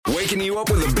Waking you up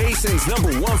with the Basin's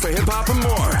 #1 for hip-hop and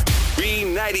more.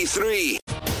 B93.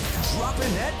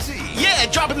 Dropping that T. Yeah,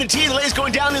 dropping the T. The latest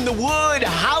going down in the wood.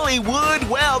 Hollywood.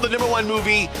 Well, the #1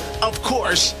 movie, of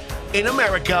course, in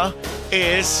America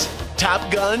is Top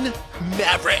Gun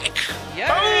Maverick.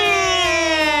 Yes,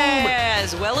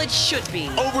 well, it should be.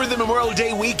 Over the Memorial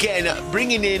Day weekend,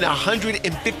 bringing in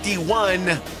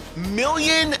 151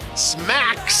 million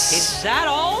smacks. Is that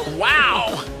all?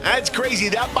 Wow, that's crazy.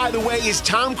 That, by the way, is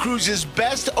Tom Cruise's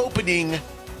best opening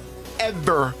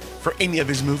ever for any of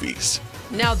his movies.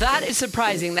 Now, that is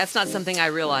surprising. That's not something I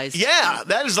realized. Yeah,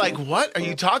 that is like, what are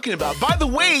you talking about? By the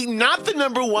way, not the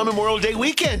 #1 Memorial Day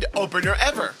weekend opener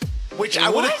ever, which I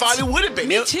would have thought it would have been.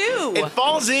 Me too. It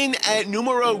falls in at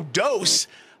numero dos.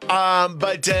 And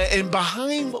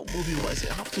behind, what movie was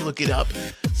it? I'll have to look it up.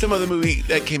 Some other movie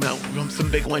that came out, some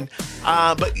big one.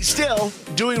 But still,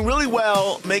 doing really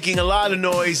well, making a lot of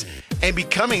noise, and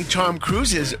becoming Tom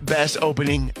Cruise's best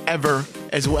opening ever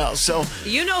as well. So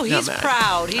you know he's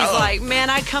proud. He's like,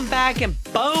 man, I come back and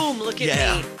boom, look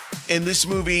at me. And this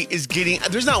movie is getting,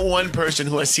 there's not one person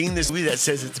who has seen this movie that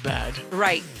says it's bad.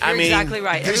 Right. You're exactly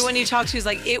right. Everyone you talk to is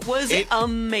like, it was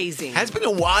amazing. Has been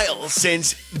a while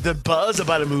since the buzz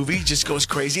about a movie just goes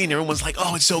crazy and everyone's like,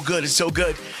 oh, it's so good. It's so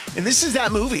good. And this is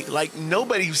that movie. Like,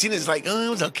 nobody who's seen it is like, oh, it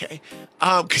was okay.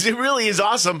 Because it really is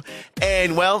awesome.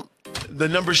 And, well, the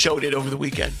numbers showed it over the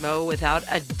weekend. Oh, without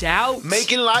a doubt.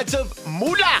 Making lots of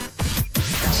moolah.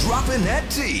 Dropping that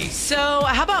T. So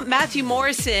how about Matthew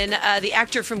Morrison, the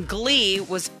actor from Glee,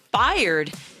 was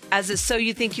fired as a So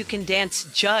You Think You Can Dance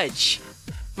judge.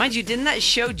 Mind you, didn't that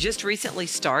show just recently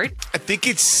start? I think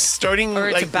it's starting or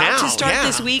it's about now. to start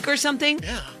this week or something.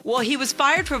 Yeah. Well, he was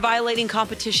fired for violating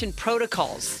competition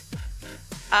protocols.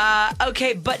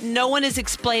 Okay, but no one is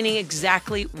explaining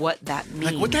exactly what that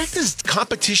means. Like, what the heck does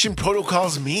competition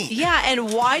protocols mean? Yeah,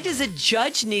 and why does a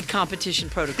judge need competition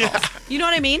protocols? Yeah. You know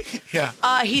what I mean? Yeah.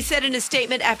 He said in a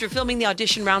statement, after filming the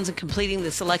audition rounds and completing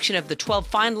the selection of the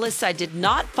 12 finalists, I did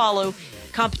not follow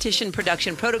competition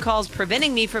production protocols,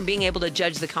 preventing me from being able to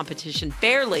judge the competition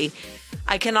fairly.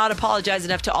 I cannot apologize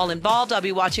enough to all involved. I'll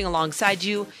be watching alongside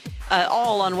you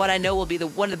all on what I know will be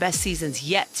one of the best seasons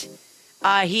yet.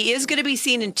 He is going to be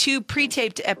seen in two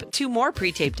more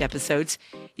pre-taped episodes.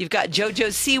 You've got JoJo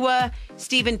Siwa,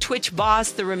 Stephen Twitch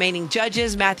Boss, the remaining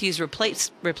judges. Matthew's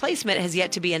replacement has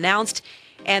yet to be announced,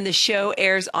 and the show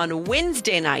airs on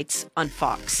Wednesday nights on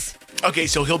Fox. Okay,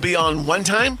 so he'll be on one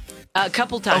time? A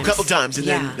couple times. Oh, a couple times, and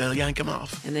then they'll yank him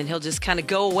off. And then he'll just kind of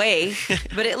go away.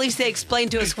 But at least they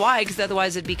explained to us why, because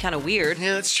otherwise it'd be kind of weird.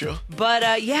 Yeah, that's true. But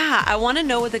I want to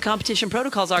know what the competition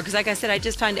protocols are, because like I said, I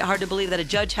just find it hard to believe that a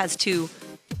judge has to,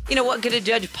 what could a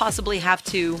judge possibly have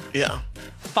to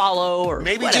follow or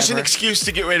maybe whatever. just an excuse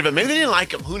to get rid of him. Maybe they didn't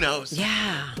like him. Who knows?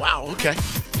 Yeah. Wow, okay.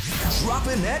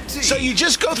 Dropping that T. So you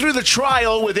just go through the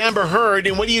trial with Amber Heard,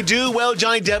 and what do? Well,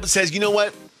 Johnny Depp says, you know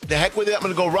what? The heck with it. I'm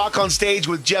going to go rock on stage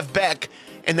with Jeff Beck.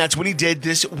 And that's what he did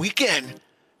this weekend.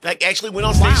 Like, actually went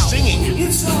on stage singing.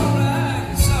 It's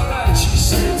alright, she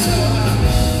said it's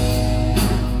alright.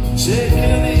 Take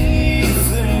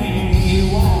anything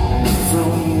you want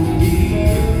from me.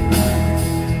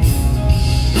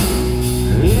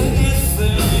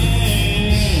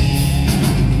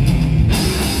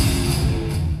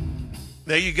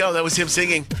 There you go. That was him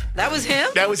singing. That was him?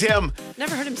 That was him.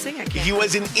 Never heard him sing. I can't. He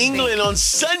was in England on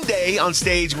Sunday on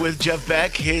stage with Jeff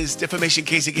Beck. His defamation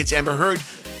case against Amber Heard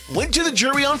went to the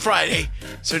jury on Friday.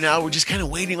 So now we're just kind of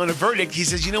waiting on a verdict. He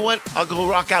says, you know what? I'll go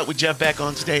rock out with Jeff Beck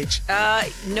on stage.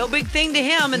 No big thing to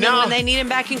him. And then when they need him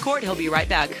back in court, he'll be right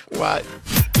back. What?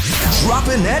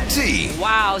 Dropping that T.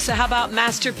 Wow. So how about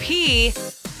Master P?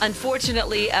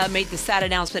 Unfortunately, made the sad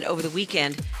announcement over the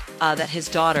weekend that his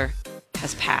daughter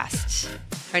has passed.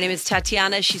 Her name is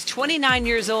Tatiana. She's 29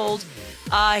 years old.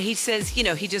 He says,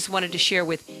 he just wanted to share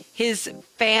with his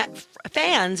fans,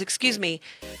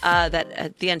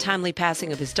 that the untimely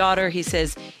passing of his daughter. He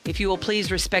says, if you will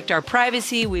please respect our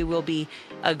privacy, we will be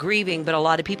grieving. But a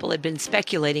lot of people had been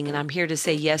speculating, and I'm here to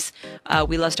say, yes,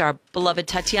 we lost our beloved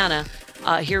Tatiana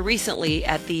here recently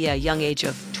at the young age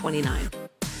of 29.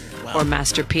 Wow. Or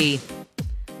Master P.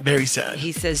 Very sad.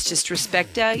 He says just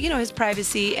respect, his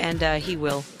privacy, and he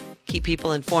will keep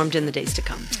people informed in the days to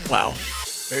come. Wow.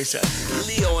 Very sad.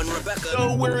 Leo and Rebecca.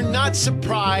 So we're not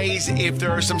surprised if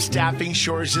there are some staffing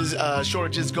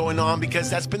shortages going on, because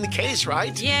that's been the case,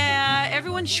 right? Yeah,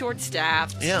 everyone's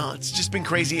short-staffed. Yeah, it's just been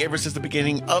crazy ever since the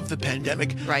beginning of the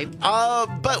pandemic. Right.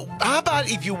 But how about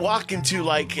if you walk into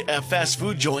like a fast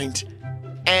food joint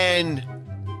and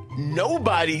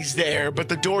nobody's there, but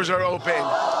the doors are open?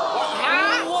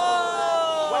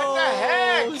 Whoa! What the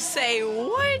heck? Say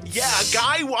what? Yeah, a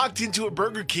guy walked into a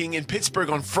Burger King in Pittsburgh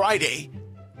on Friday,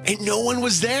 and no one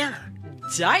was there.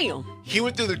 Damn. He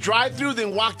went through the drive-thru,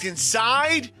 then walked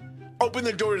inside, opened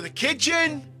the door to the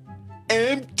kitchen.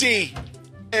 Empty.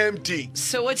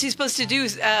 So what's he supposed to do?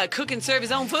 Cook and serve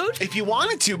his own food? If he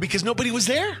wanted to, because nobody was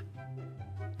there.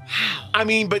 Wow. I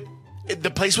mean, but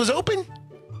the place was open.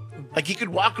 Like, he could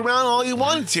walk around all he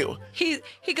wanted to. He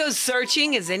goes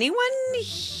searching. Is anyone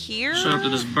here? Showed up to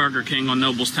this Burger King on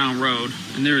Noblestown Road,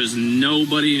 and there is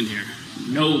nobody in here.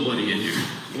 Nobody in here.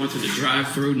 Went to the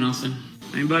drive-thru, nothing.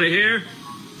 Anybody here?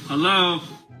 Hello?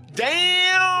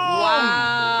 Damn!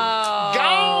 Wow.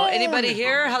 Gone! Anybody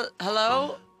here?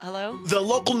 Hello? The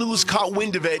local news caught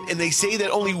wind of it, and they say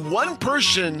that only one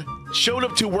person showed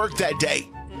up to work that day.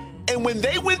 And when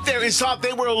they went there and saw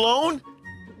they were alone,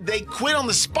 they quit on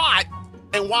the spot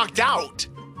and walked out.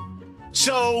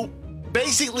 So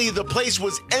basically, the place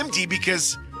was empty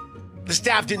because the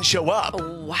staff didn't show up.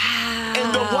 Wow.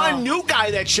 And the one new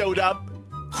guy that showed up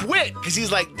quit because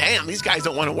he's like, damn, these guys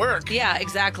don't want to work. Yeah,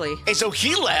 exactly. And so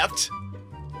he left.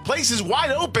 Place is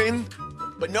wide open,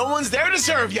 but no one's there to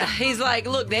serve you. He's like,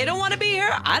 look, they don't want to be here.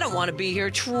 I don't want to be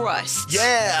here. Trust.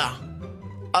 Yeah.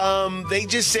 They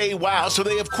just say, wow. So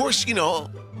they, of course,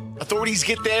 authorities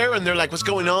get there and they're like, what's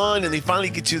going on? And they finally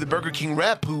get to the Burger King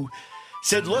rep who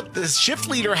said, look, the shift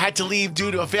leader had to leave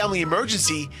due to a family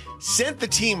emergency, sent the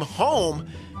team home,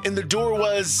 and the door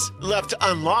was left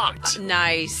unlocked.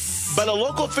 Nice. But a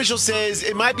local official says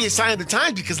it might be a sign of the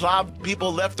times because a lot of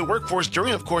people left the workforce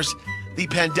during, of course, the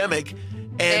pandemic.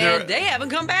 And they haven't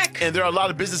come back. And there are a lot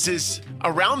of businesses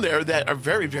around there that are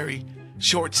very, very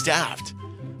short-staffed.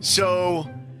 So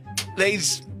they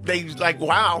like,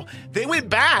 wow. They went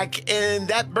back, and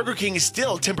that Burger King is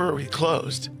still temporarily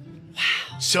closed.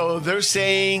 Wow. So they're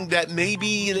saying that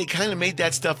maybe they kind of made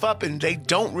that stuff up, and they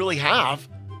don't really have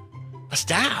a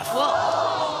staff.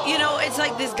 Well, it's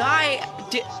like this guy,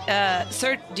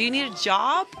 sir, do you need a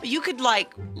job? You could,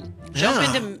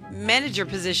 jump into manager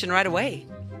position right away.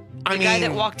 The guy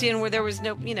that walked in where there was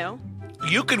no,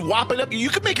 You could whop it up. You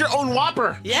could make your own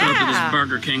Whopper. Showed up to this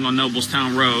Burger King on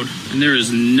Noblestown Road, and there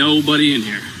is nobody in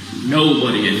here.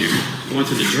 Nobody in here. Went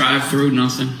to the drive-thru,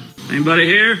 nothing. Anybody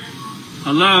here?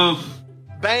 Hello?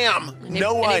 Bam.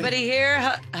 No one. Anybody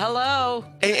here? Hello?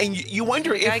 And you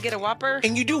wonder if... Can I get a Whopper?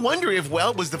 And you do wonder if,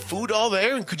 was the food all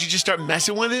there? And could you just start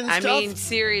messing with it and stuff? I mean,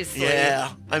 seriously.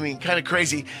 Yeah. Kind of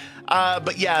crazy.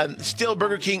 But yeah, still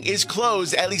Burger King is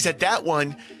closed, at least at that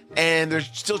one. And they're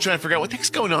still trying to figure out what the heck's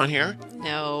going on here.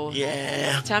 No.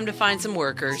 Yeah. Time to find some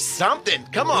workers. Something.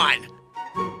 Come on.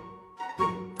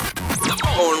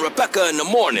 On Rebecca in the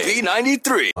morning.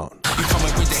 B93. You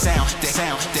coming with that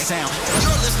sound.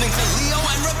 You're listening to Leo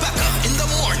and Rebecca in the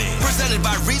morning. Presented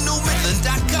by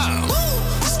RenewMidland.com.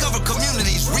 Discover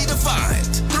communities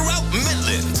redefined. Throughout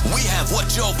Midland, we have what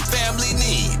your family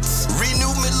needs.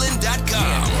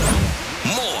 RenewMidland.com.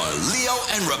 More Leo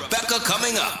and Rebecca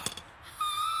coming up.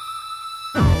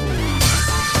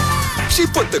 She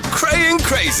put the cray in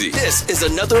crazy. This is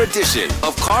another edition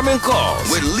of Carmen Calls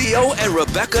with Leo and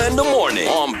Rebecca in the morning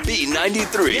on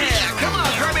B93. Yeah, come on,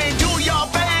 Carmen, do your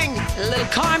thing. A little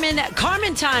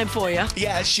Carmen time for you.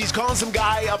 Yeah, she's calling some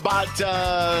guy about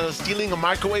stealing a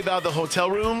microwave out of the hotel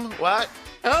room. What?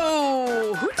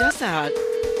 Oh, who does that?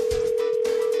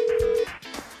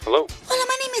 Hello? Hola,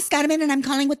 my name is Carmen, and I'm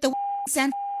calling with the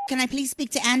San. Can I please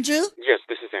speak to Andrew? Yes,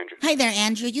 this is Andrew. Hi there,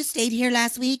 Andrew. You stayed here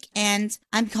last week, and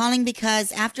I'm calling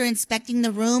because after inspecting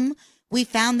the room, we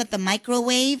found that the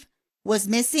microwave was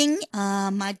missing.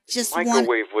 I just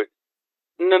Microwave was...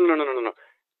 No.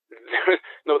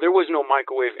 No, there was no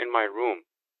microwave in my room.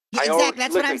 Yeah, exactly,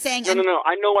 that's what I'm saying. No.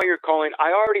 I know why you're calling.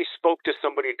 I already spoke to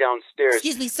somebody downstairs.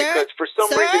 Excuse me, sir? Because for some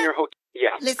reason your hotel...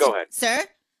 Yeah, Listen, go ahead. Sir,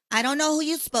 I don't know who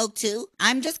you spoke to.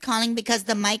 I'm just calling because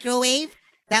the microwave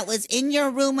that was in your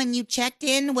room when you checked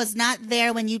in was not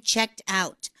there when you checked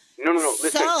out. No.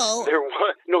 Listen, there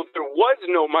was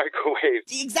no microwave.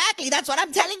 Exactly. That's what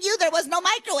I'm telling you. There was no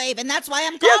microwave, and that's why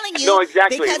I'm calling you. No,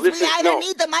 exactly. Because Listen, we either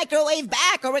need the microwave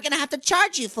back, or we're going to have to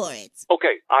charge you for it.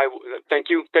 Okay, thank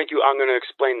you. I'm going to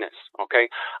explain this, okay?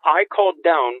 I called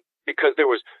down because there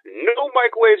was no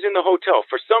microwaves in the hotel.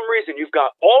 For some reason, you've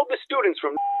got all the students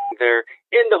from there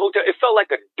in the hotel. It felt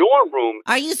like a dorm room.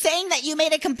 Are you saying that you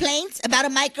made a complaint about a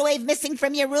microwave missing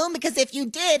from your room? Because if you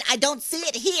did, I don't see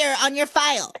it here on your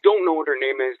file. I don't know what her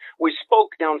name is. We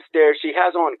spoke downstairs. She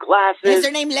has on glasses. Is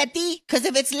her name Letty? Because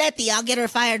if it's Letty, I'll get her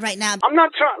fired right now. I'm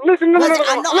not trying. Listen, no.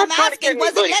 I'm not trying to get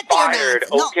was it anybody Letty or fired,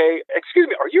 not? No. okay? Excuse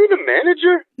me, are you the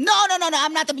manager? No.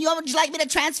 I'm not the... Would you like me to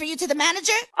transfer you to the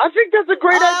manager? I think that's a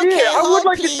great idea. Okay, I would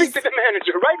like please. to speak to the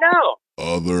manager right now.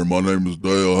 Hi there, my name is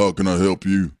Dale. How can I help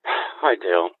you? Hi,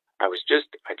 Dale.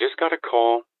 I just got a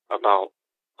call about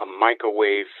a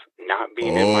microwave not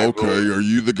being in my room. Okay. Are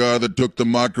you the guy that took the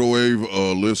microwave?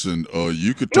 Listen,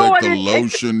 you could No, take I the didn't take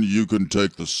lotion, you can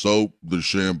take the soap, the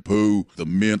shampoo, the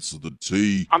mints, the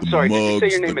tea, I'm the sorry, did you say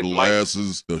mugs, your name the is Mike?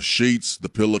 glasses, the sheets, the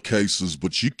pillowcases,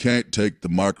 but you can't take the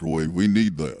microwave. We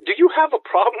need that. Do you have a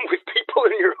problem with people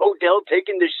in your hotel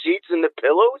taking the sheets and the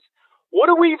pillows? What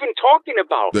are we even talking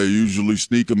about? They usually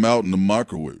sneak them out in the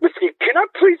microwave. Listen, can I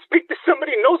please speak to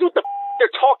somebody who knows what the they're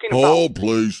talking about? Hold,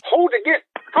 please. Hold again.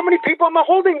 How many people am I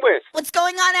holding with? What's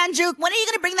going on, Andrew? When are you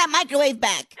going to bring that microwave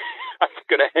back? I'm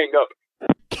gonna hang up.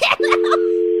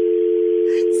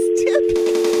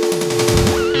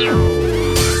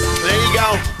 There you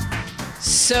go.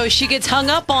 So she gets hung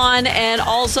up on, and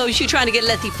also she's trying to get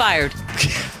Letty fired.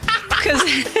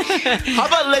 How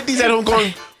about Letty's at home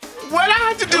going, what I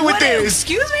have to do with this?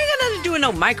 Excuse me, got nothing to do with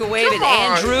no microwave Come and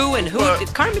on. Andrew and who?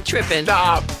 But- Carmen tripping.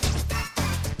 Stop.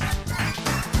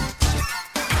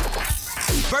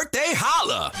 Birthday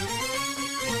Holla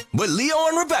with Leo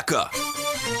and Rebecca.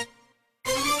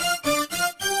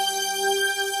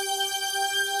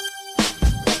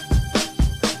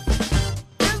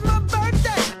 It's my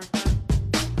birthday.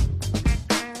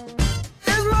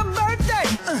 It's my birthday.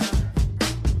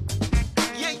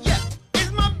 Yeah.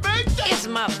 It's my birthday. It's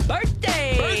my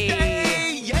birthday.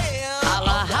 Birthday, yeah.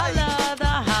 Holla, holla, the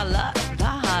holla, the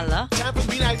holla. Time for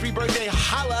B93 birthday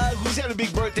holla. Who's having a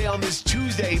big birthday on this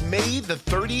Tuesday, May the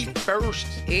 31st?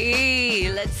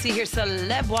 Hey, let's see here,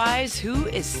 celeb-wise, who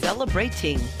is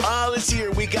celebrating? Let's see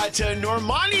here. We got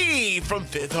Normani from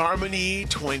Fifth Harmony,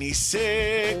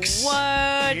 26.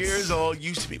 What? Years old.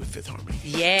 Used to be with Fifth Harmony.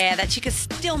 Yeah, that chick is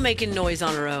still making noise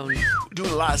on her own.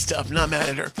 Doing a lot of stuff. Not mad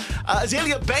at her.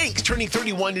 Azalea Banks turning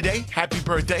 31 today. Happy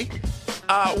birthday.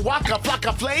 Waka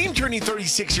Flocka Flame turning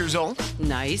 36 years old.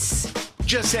 Nice.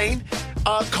 Just saying.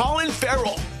 Colin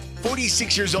Farrell,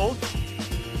 46 years old.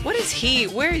 What is he?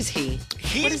 Where is he?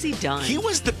 What has he done? He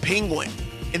was the Penguin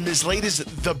in this latest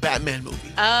The Batman movie.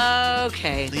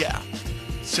 Okay. Yeah.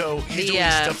 So he's The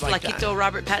doing stuff like Flaquito that.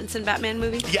 Robert Pattinson Batman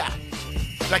movie? Yeah.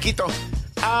 Flaquito.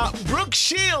 Brooke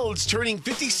Shields turning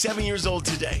 57 years old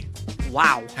today.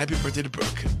 Wow. Happy birthday to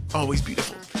Brooke. Always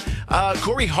beautiful.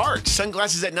 Corey Hart,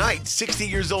 Sunglasses at Night, 60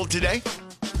 years old today.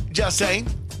 Just saying.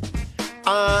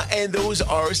 And those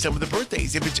are some of the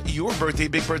birthdays. If it's your birthday,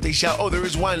 big birthday shout. Oh, there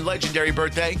is one legendary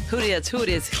birthday. Who it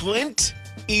is? Clint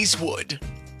Eastwood.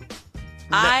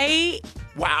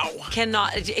 Wow.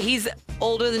 Cannot. He's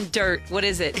older than dirt. What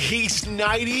is it? He's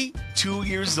 92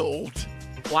 years old.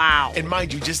 Wow. And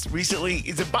mind you, just recently,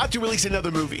 he's about to release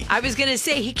another movie. I was going to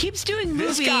say, he keeps doing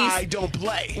movies This guy don't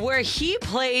play. where he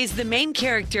plays the main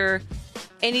character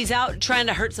and he's out trying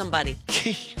to hurt somebody.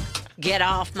 Get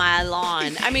off my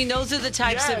lawn. I mean, those are the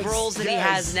types of roles that he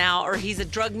has now. Or he's a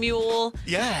drug mule.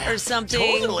 Yeah. Or something.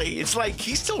 Totally. It's like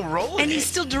he's still rolling. And he's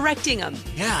still directing them.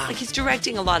 Yeah. Like he's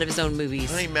directing a lot of his own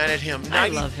movies. I ain't mad at him. I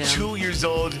love him. 92 years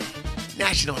old.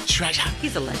 National treasure.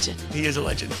 He's a legend. He is a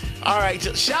legend. All right.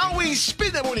 Shall we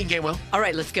spin that morning game, Will? All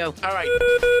right, let's go. All right.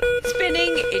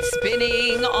 It's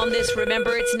spinning on this.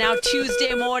 Remember, it's now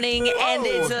Tuesday morning, and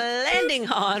it's landing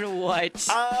on what?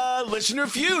 Listener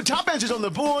Feud. Top answers on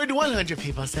the board. 100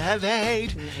 people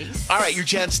surveyed. Nice. All right, your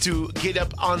chance to get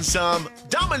up on some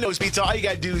Domino's pizza. All you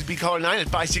got to do is be caller 9 at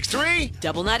 563.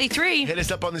 Double 93. Hit us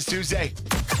up on this Tuesday.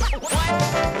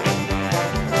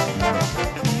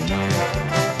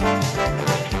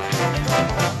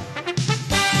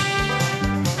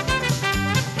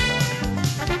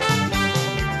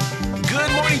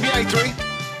 Good morning,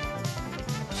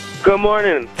 BI3. Good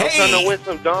morning. Hey. I'm trying to win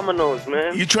some dominoes,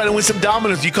 man. You trying to win some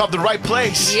Domino's. You called the right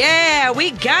place. Yeah,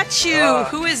 we got you.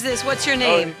 Who is this? What's your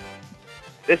name?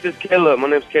 This is Caleb. My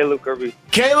name's Caleb Kirby.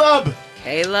 Caleb.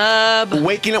 Caleb.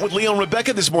 Waking up with Leo and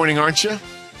Rebecca this morning, aren't you?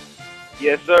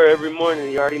 Yes, sir. Every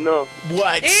morning. You already know.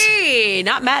 What? Hey,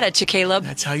 not mad at you, Caleb.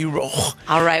 That's how you roll.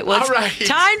 All right, well, All right. it's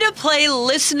time to play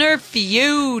Listener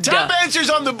Feud. Top answers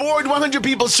on the board. 100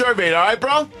 people surveyed. All right,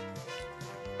 bro?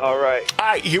 All right. All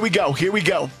right, here we go. Here we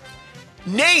go.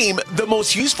 Name the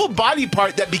most useful body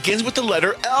part that begins with the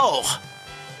letter L.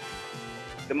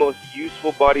 The most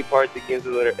useful body part begins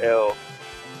with the letter L.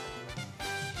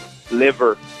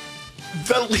 Liver.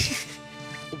 The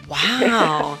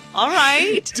Wow. All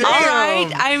right. Damn. All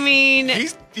right. I mean,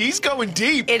 He's going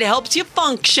deep. It helps you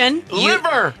function.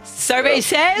 Liver. Survey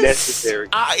says. Necessary.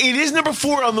 It is number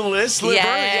 4 on the list. Liver,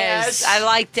 yes. I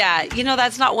like that. You know,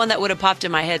 that's not one that would have popped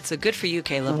in my head, so good for you,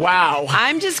 Caleb. Wow.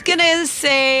 I'm just going to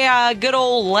say good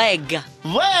old leg.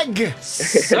 Leg.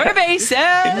 Survey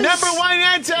says. Number 1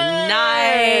 answer.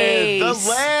 Nice. The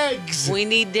legs. We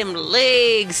need them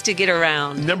legs to get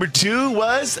around. Number 2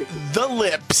 was the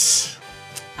lips.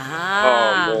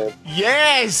 Ah. Oh, man.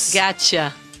 Yes.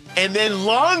 Gotcha. And then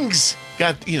lungs.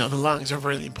 The lungs are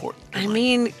really important. I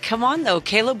mean, come on, though.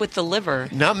 Caleb with the liver.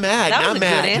 Not mad. That not was a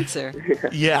mad. good answer.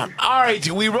 Yeah. All right,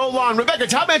 we roll on. Rebecca,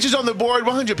 top answers on the board.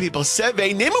 100 people.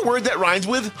 Survey. Name a word that rhymes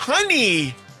with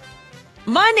honey.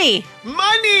 Money.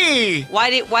 Money.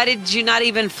 Why did you not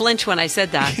even flinch when I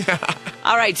said that?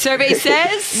 All right, survey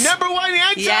says. Number 1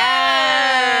 answer.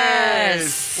 Yes.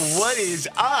 What is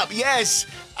up? Yes.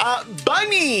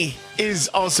 Bunny is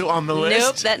also on the list.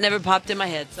 Nope, that never popped in my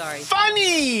head. Sorry.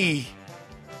 Funny.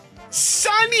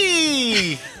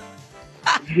 Sunny.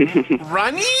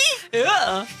 Runny?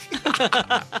 Yeah.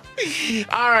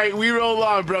 All right, we roll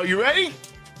on, bro. You ready?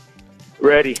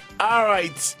 Ready. All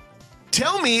right.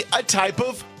 Tell me a type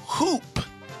of hoop.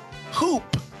 Hoop.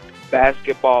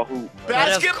 Basketball hoop.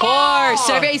 Basketball. But of course.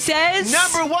 Survey says.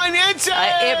 Number 1 answer.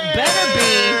 It better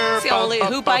be. It's the only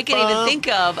hoop I can even think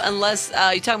of, unless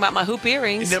you're talking about my hoop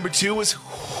earrings. Number 2 was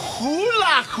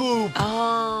hula hoop.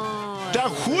 Oh. The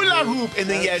hula hoop. And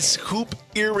then, yes, hoop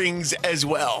earrings as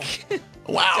well.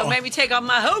 Wow. Don't make me take off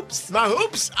my hoops. My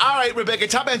hoops. All right, Rebecca,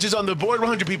 top answers on the board.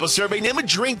 100 people survey. Name a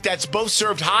drink that's both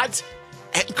served hot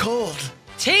and cold.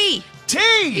 Tea.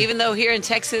 Tea. Even though here in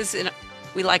Texas,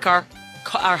 we like our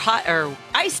hot or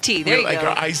iced tea. There We you like go.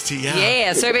 our iced tea, yeah.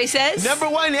 Yeah, survey says. Number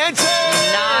 1 answer.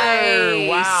 Nice.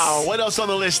 Wow. What else on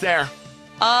the list there?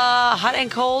 Hot and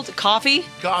cold coffee.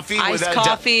 Coffee. Iced without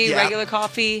coffee, yeah. regular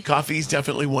coffee. Coffee is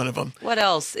definitely one of them. What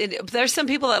else? There's some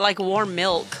people that like warm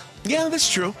milk. Yeah, that's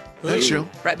true. That's true.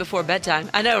 Right before bedtime.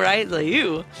 I know, right? Like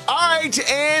you. All right,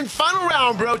 and final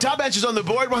round, bro. Top answers on the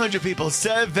board. 100 people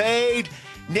surveyed.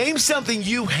 Name something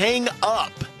you hang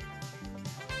up.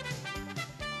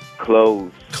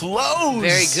 Clothes. Clothes.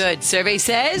 Very good. Survey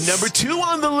says. Number 2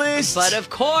 on the list. But of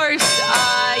course,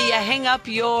 you hang up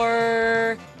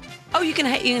your. Oh, you can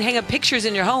hang up pictures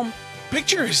in your home.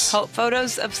 Pictures.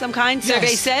 Photos of some kind. Yes.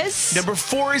 Survey says. Number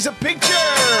 4 is a picture.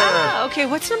 Ah, okay.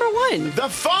 What's number 1? The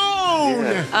phone.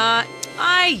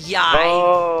 Yeah.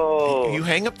 Oh. You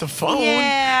hang up the phone.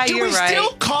 Yeah, Do you're we right.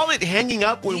 still call it hanging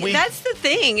up when we? That's the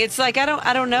thing. It's like I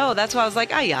don't know. That's why I was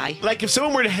like, ay. Like if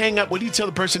someone were to hang up, what do you tell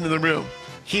the person in the room?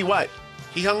 He what?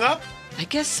 He hung up? I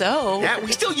guess so. Yeah,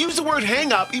 we still use the word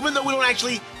hang up, even though we don't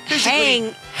actually physically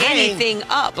hang anything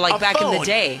up like a back in the phone.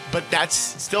 day. But that's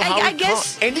still how I we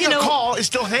guess, call. Ending a call is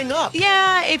still hang up.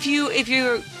 Yeah, if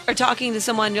you are talking to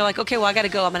someone, you're like, okay, well, I got to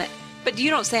go. But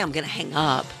you don't say I'm gonna hang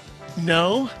up.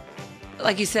 No.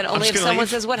 Like you said, only just if gonna someone leave.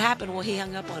 says, what happened? Well, he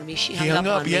hung up on me. She He hung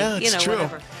up on me. Yeah, it's true.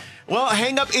 Whatever. Well,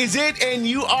 hang up is it, and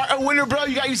you are a winner, bro.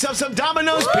 You got yourself some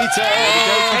Domino's pizza.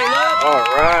 All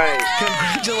right.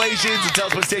 Congratulations, and tell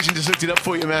us what station just hooked it up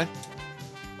for you, man.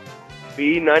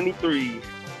 B93.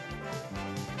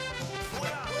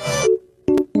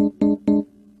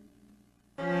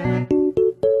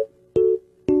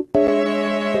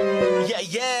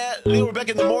 Yeah. We're back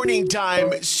in the morning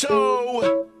time.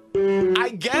 So, I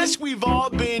guess we've all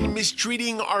been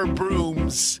mistreating our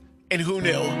brooms, and who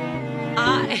knew?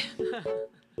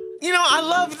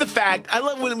 I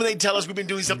love when they tell us we've been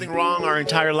doing something wrong our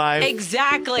entire life.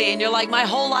 Exactly. And you're like, my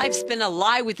whole life's been a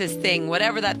lie with this thing,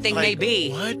 whatever that thing may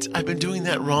be. What? I've been doing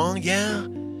that wrong? Yeah.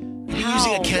 You've been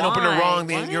using a can opener wrong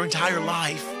your entire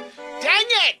life. Dang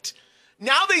it!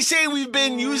 Now they say we've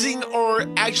been using or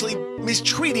actually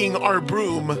mistreating our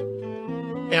broom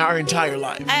our entire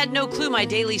life. I had no clue my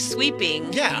daily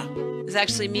sweeping is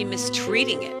actually me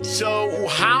mistreating it. So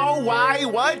how, why,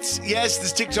 what? Yes,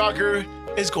 this TikToker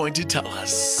is going to tell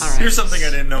us. All right. Here's something I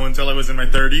didn't know until I was in my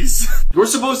 30s. You're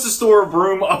supposed to store a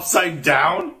broom upside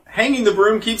down. Hanging the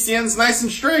broom keeps the ends nice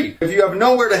and straight. If you have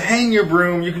nowhere to hang your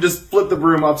broom, you can just flip the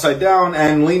broom upside down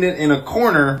and lean it in a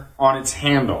corner on its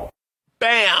handle.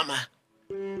 Bam!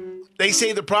 They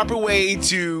say the proper way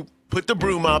to put the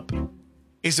broom up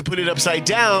is to put it upside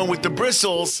down with the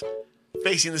bristles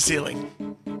facing the ceiling.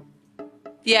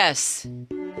 Yes.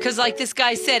 Because like this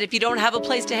guy said, if you don't have a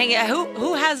place to hang it,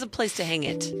 who has a place to hang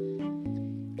it?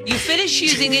 You finish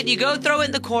using it, you go throw it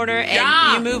in the corner,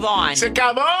 and you move on. Se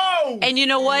acabó! And you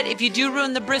know what? If you do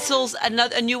ruin the bristles,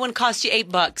 a new one costs you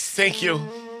 $8. Thank you.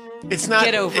 It's not.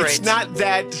 Get over it's it. not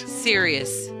that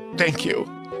serious. Thank you.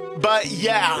 But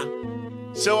yeah.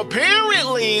 So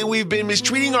apparently we've been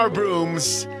mistreating our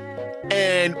brooms,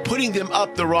 and putting them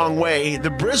up the wrong way. The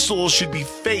bristles should be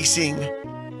facing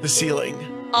the ceiling.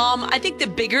 I think the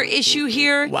bigger issue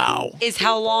here is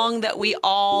how long that we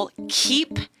all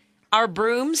keep our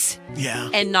brooms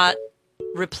and not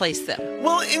replace them.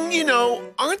 Well, and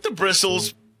aren't the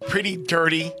bristles pretty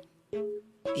dirty?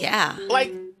 Yeah.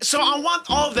 So I want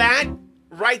all that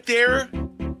right there.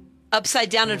 Upside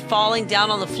down and falling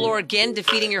down on the floor again,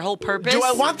 defeating your whole purpose. Do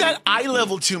I want that eye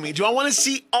level to me? Do I want to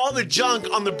see all the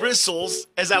junk on the bristles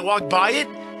as I walk by it?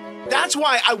 That's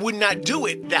why I would not do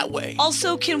it that way.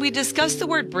 Also, can we discuss the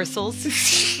word bristles?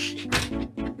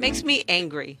 Makes me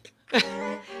angry.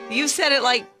 You've said it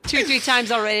like 2 or 3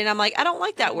 times already, and I'm like, I don't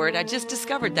like that word. I just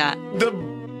discovered that.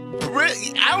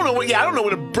 I don't know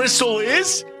what a bristle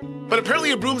is, but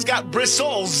apparently a broom's got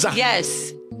bristles.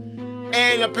 Yes.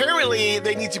 And apparently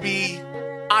they need to be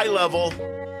eye level,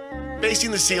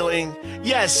 facing the ceiling.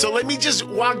 Yes, so let me just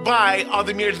walk by all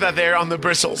the mirrors that are there on the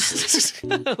bristles.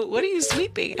 What are you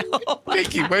sweeping?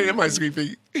 Thank you. What am I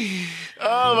sweeping?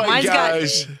 Oh my Mine's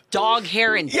gosh. got dog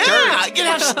hair and dirt. I can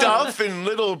have stuff and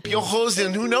little piojos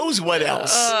and who knows what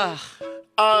else.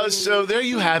 So there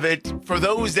you have it. For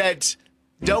those that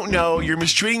don't know, you're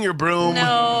mistreating your broom.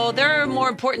 No, there are more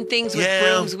important things with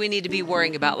brooms we need to be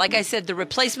worrying about. Like I said, the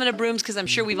replacement of brooms, because I'm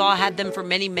sure we've all had them for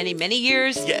many, many, many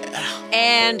years. Yeah.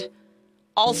 And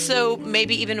also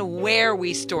maybe even where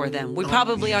we store them. We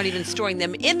probably aren't even storing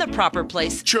them in the proper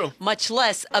place. True. Much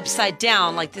less upside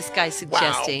down like this guy's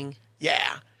suggesting. Wow.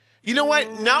 Yeah. You know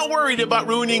what? Not worried about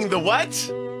ruining the what?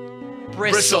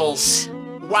 Bristles.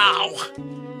 Wow.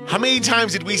 How many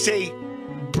times did we say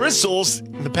bristles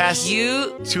in the past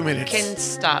 2 minutes? Can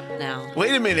stop now.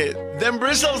 Wait a minute. Them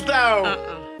bristles though.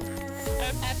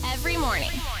 Every morning.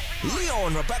 Leo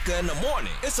and Rebecca in the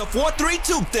morning. It's a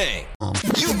 4-3-2 thing.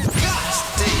 You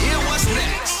got to hear what's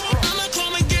next. I'ma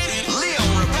come and get it. Leo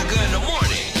and Rebecca in the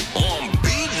morning on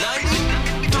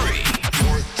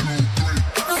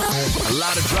B93. A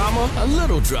lot of drama, a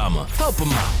little drama. Help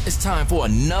them out. It's time for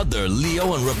another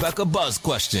Leo and Rebecca Buzz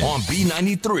question on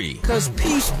B93. Cause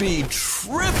peace be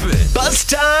trippin'. Buzz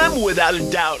time without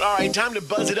a doubt. All right, time to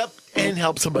buzz it up and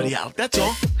help somebody out. That's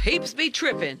all. Heaps be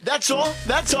tripping. That's all.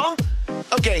 That's all.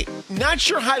 Okay, not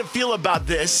sure how to feel about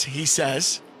this, he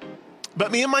says.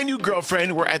 But me and my new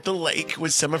girlfriend were at the lake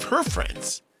with some of her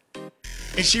friends.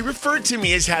 And she referred to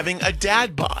me as having a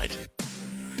dad bod.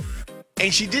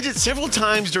 And she did it several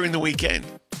times during the weekend.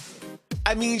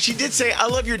 I mean, she did say, I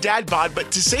love your dad bod,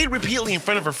 but to say it repeatedly in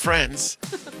front of her friends.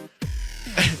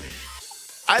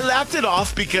 I laughed it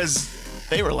off because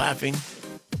they were laughing.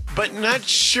 But not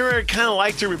sure I kind of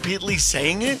liked her repeatedly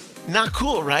saying it. Not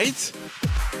cool, right?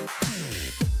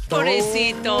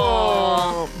 Pobrecito.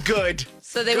 Oh, good.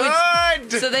 So they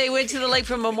went to the lake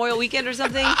for Memorial Weekend or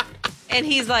something? And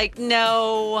he's like,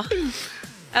 no,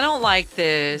 I don't like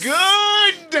this.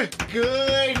 Good.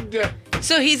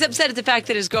 So he's upset at the fact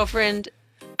that his girlfriend...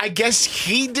 I guess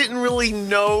he didn't really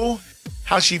know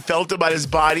how she felt about his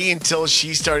body until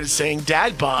she started saying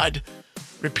dad bod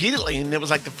repeatedly. And it was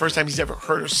like the first time he's ever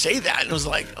heard her say that. And it was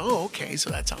like, oh, okay, so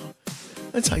that's how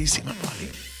you see my body.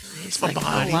 It's my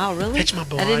body. Oh, wow, really? Touch my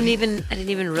body. I didn't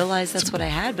even realize that's what I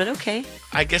had, but okay.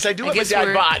 I guess I do have a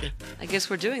dad bod. I guess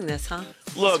we're doing this, huh?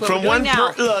 Look, from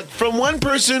one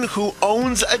person who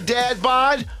owns a dad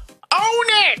bod, own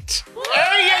it.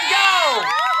 There you go.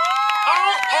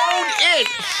 Own it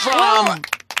from.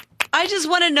 I just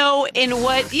want to know in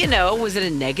what, was it a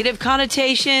negative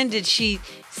connotation? Did she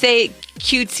say it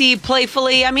cutesy,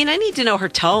 playfully? I mean, I need to know her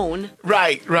tone.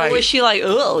 Right. Or was she like,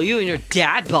 oh, you and your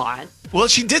dad bod? Well,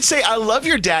 she did say, I love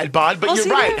your dad bod, but you're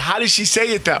right. How did she say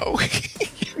it, though?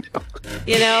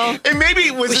 And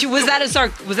maybe was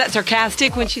that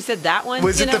sarcastic when she said that one?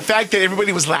 Was it the fact that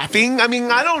everybody was laughing? I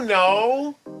mean, I don't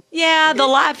know. Yeah, the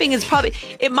laughing is probably...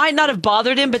 It might not have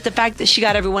bothered him, but the fact that she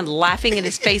got everyone laughing in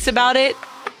his face about it...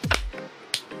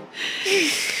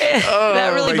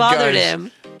 that really bothered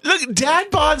him. Look,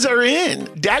 dad bods are in.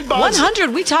 Dad bods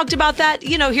 100. We talked about that,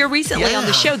 here recently on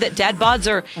the show, that dad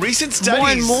bods are recent studies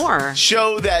more and more.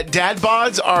 Show that dad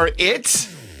bods are it.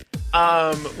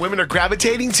 Women are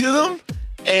gravitating to them.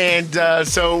 And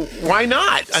so why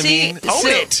not? I mean, own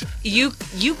it. You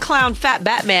clown fat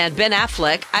Batman, Ben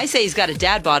Affleck. I say he's got a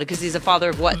dad bod because he's a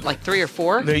father of what, like 3 or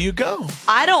 4? There you go.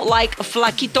 I don't like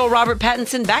Flaquito Robert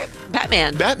Pattinson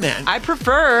Batman. I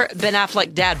prefer Ben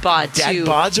Affleck dad bod to dad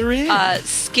bods are in.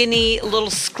 Skinny,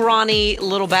 little scrawny,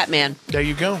 little Batman. There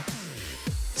you go.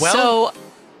 Well, so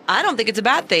I don't think it's a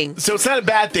bad thing. So it's not a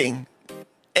bad thing.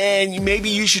 And maybe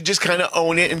you should just kind of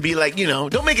own it and be like,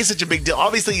 don't make it such a big deal.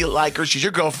 Obviously, you like her. She's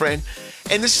your girlfriend.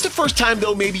 And this is the first time,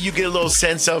 though, maybe you get a little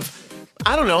sense of,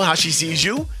 I don't know, how she sees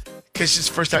you. because it's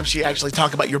the first time she actually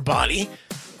talked about your body.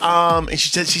 And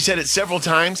she said it several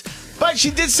times. But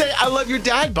she did say, I love your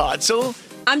dad bod. So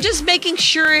I'm just making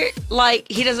sure, like,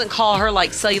 he doesn't call her, like,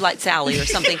 Cellulite Sally or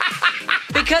something.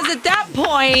 Because at that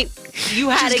point, you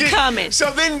had it coming.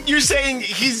 So then you're saying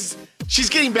she's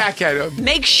getting back at him.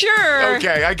 Make sure.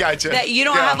 Okay, I got you. That you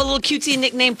don't have a little cutesy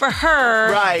nickname for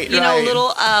her. Right, You know,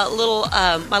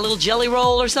 my little jelly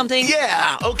roll or something.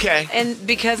 Yeah, okay. And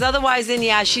because otherwise, then,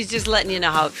 yeah, she's just letting you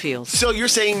know how it feels. So you're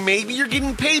saying maybe you're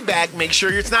getting payback. Make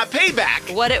sure it's not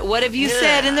payback. What have you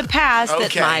said in the past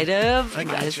that might have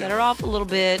set her off a little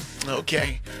bit?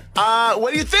 Okay.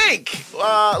 What do you think?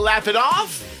 Laugh it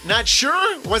off? Not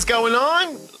sure? What's going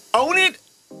on? Own it?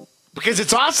 Because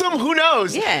it's awesome? Who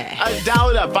knows? Yeah. Dial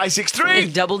it up,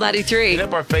 563. Double 93. Hit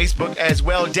up our Facebook as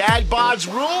well. Dad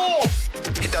bods rule.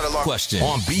 Hit that alarm question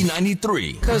on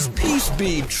B93. Because peace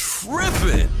be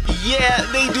tripping. Yeah,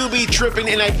 they do be tripping.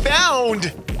 And I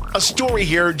found a story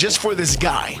here just for this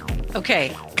guy.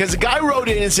 Okay. Because the guy wrote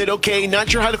in and said, okay, not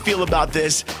sure how to feel about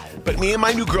this, but me and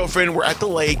my new girlfriend were at the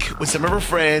lake with some of her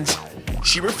friends.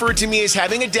 She referred to me as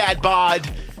having a dad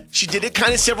bod. She did it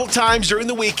kind of several times during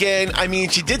the weekend. I mean,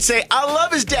 she did say, I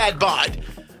love his dad bod.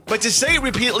 But to say it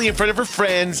repeatedly in front of her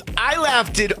friends, I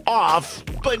laughed it off,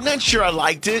 but not sure I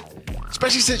liked it.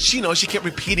 Especially since she kept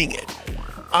repeating it.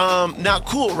 Not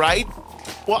cool, right?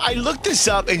 Well, I looked this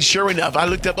up, and sure enough, I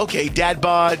looked up, okay, dad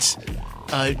bods,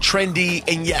 trendy,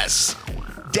 and yes,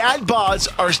 dad bods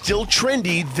are still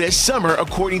trendy this summer,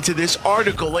 according to this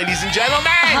article, ladies and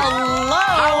gentlemen. Hello.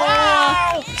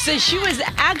 So she was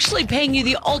actually paying you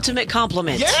the ultimate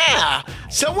compliment. Yeah.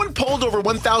 Someone polled over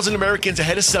 1,000 Americans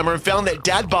ahead of summer and found that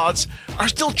dad bods are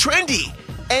still trendy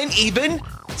and even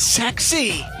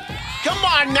sexy. Come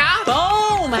on now.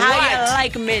 Boom. How you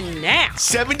like me now?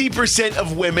 70%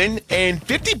 of women and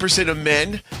 50% of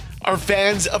men are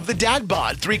fans of the dad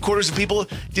bod. 3/4 of people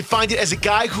defined it as a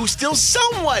guy who's still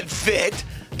somewhat fit,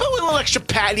 but with a little extra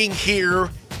padding here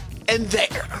and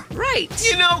there. Right.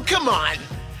 Come on.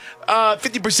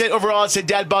 50% overall said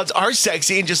dad bods are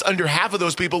sexy, and just under half of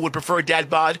those people would prefer a dad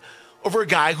bod over a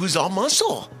guy who's all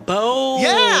muscle. Boom.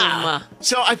 Yeah.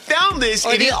 So I found this.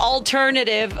 Or the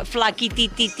alternative,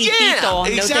 flaquitititito. Yeah,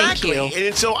 exactly. No, thank you.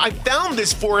 And so I found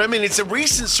this for him, and it's a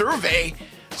recent survey.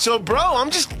 So, bro, I'm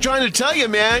just trying to tell you,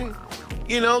 man,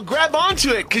 grab onto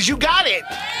it, because you got it.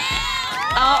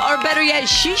 Or better yet,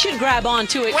 she should grab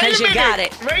onto it, because you got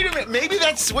it. Wait a minute. Maybe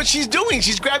that's what she's doing.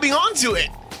 She's grabbing onto it.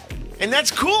 And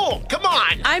that's cool. Come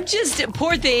on. I'm just,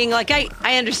 poor thing, like,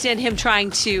 I understand him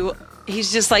trying to,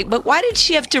 he's just like, but why did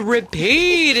she have to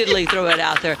repeatedly throw it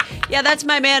out there? Yeah, that's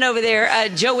my man over there,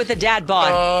 Joe with the dad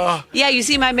bod. Yeah, you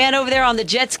see my man over there on the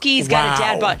jet ski? He's got a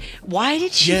dad bod. Why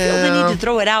did she feel the need to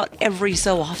throw it out every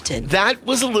so often? That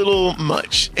was a little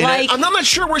much. And I'm not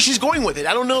sure where she's going with it.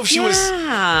 I don't know if she was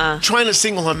trying to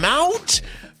single him out,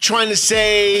 trying to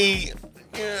say...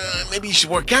 maybe you should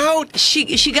work out.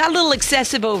 She got a little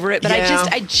excessive over it, but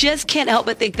I just can't help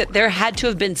but think that there had to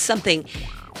have been something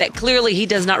that clearly he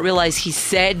does not realize he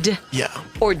said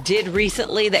or did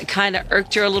recently that kind of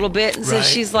irked her a little bit. And so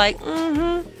she's like,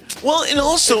 Well, and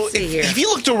also, if he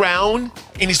looked around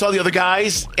and he saw the other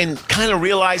guys and kind of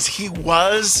realized he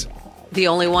was... the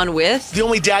only one with? The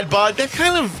only dad bod, that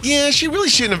kind of, she really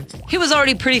shouldn't have... He was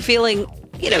already pretty feeling...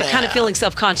 kind of feeling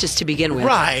self-conscious to begin with.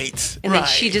 Right. And then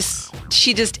she just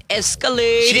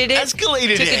escalated it.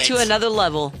 Took it to another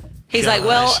level. He's like,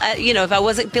 well, if I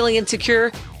wasn't feeling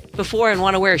insecure before and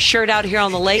want to wear a shirt out here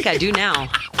on the lake, I do now.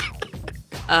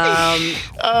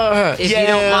 If you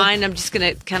don't mind, I'm just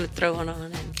going to kind of throw it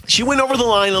on. She went over the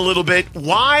line a little bit.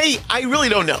 Why? I really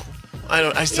don't know.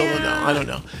 I still don't know. I don't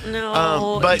know.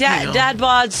 No. But dad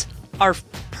bods are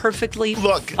perfectly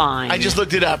fine. I just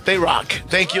looked it up. They rock.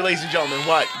 Thank you, ladies and gentlemen.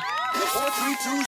 What? The 432